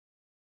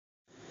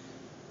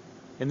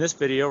In this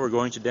video we're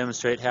going to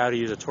demonstrate how to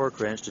use a torque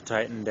wrench to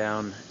tighten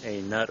down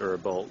a nut or a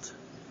bolt.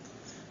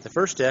 The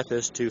first step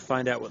is to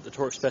find out what the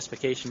torque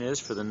specification is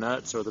for the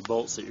nuts or the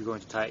bolts that you're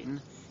going to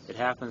tighten. It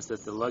happens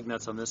that the lug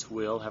nuts on this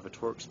wheel have a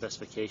torque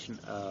specification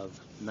of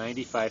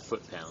 95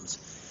 foot-pounds.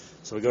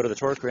 So we go to the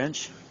torque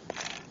wrench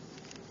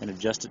and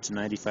adjust it to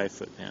 95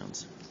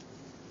 foot-pounds.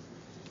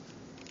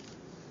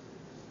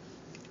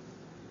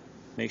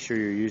 Make sure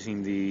you're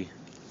using the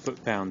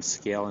foot-pound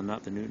scale and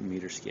not the Newton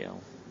meter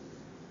scale.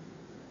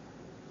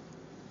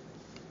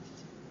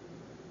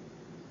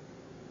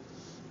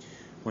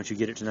 Once you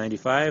get it to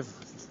 95,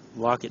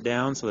 lock it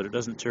down so that it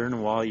doesn't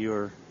turn while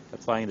you're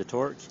applying the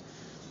torque,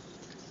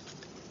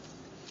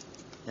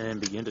 and then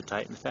begin to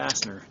tighten the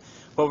fastener.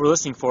 What we're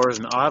listening for is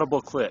an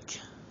audible click.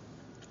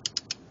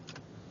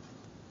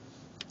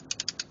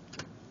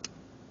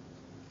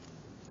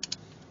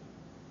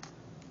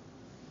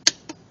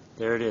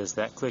 There it is.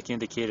 That click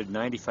indicated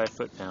 95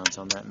 foot-pounds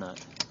on that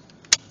nut.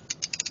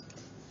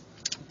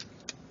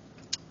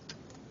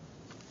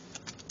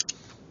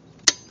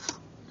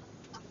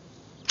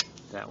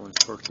 That one's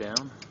torqued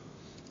down.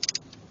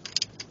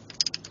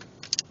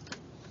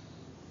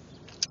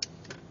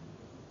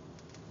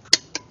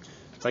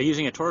 By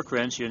using a torque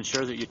wrench, you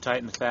ensure that you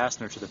tighten the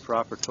fastener to the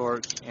proper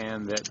torque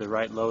and that the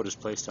right load is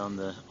placed on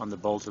the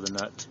bolt of the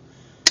nut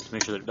to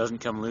make sure that it doesn't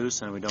come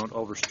loose and we don't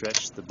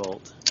overstretch the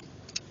bolt.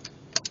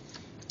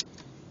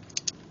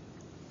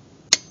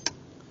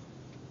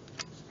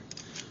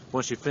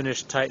 Once you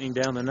finish tightening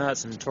down the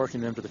nuts and torquing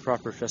them to the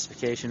proper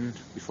specification,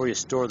 before you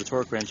store the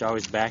torque wrench,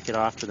 always back it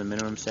off to the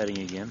minimum setting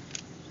again.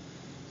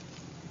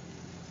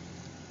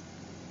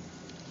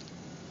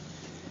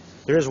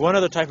 There is one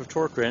other type of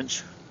torque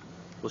wrench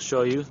we'll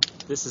show you.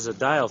 This is a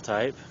dial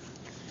type.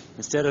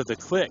 Instead of the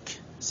click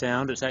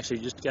sound, it's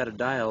actually just got a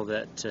dial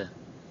that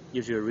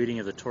gives you a reading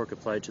of the torque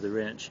applied to the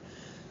wrench.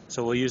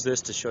 So we'll use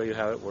this to show you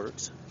how it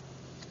works.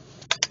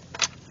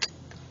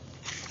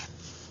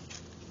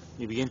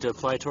 You begin to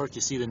apply torque,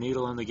 you see the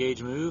needle on the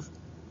gauge move.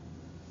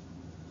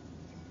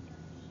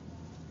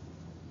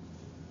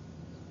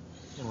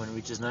 And when it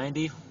reaches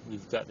 90,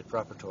 we've got the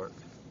proper torque.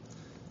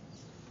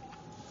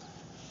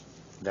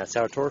 That's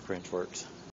how a torque wrench works.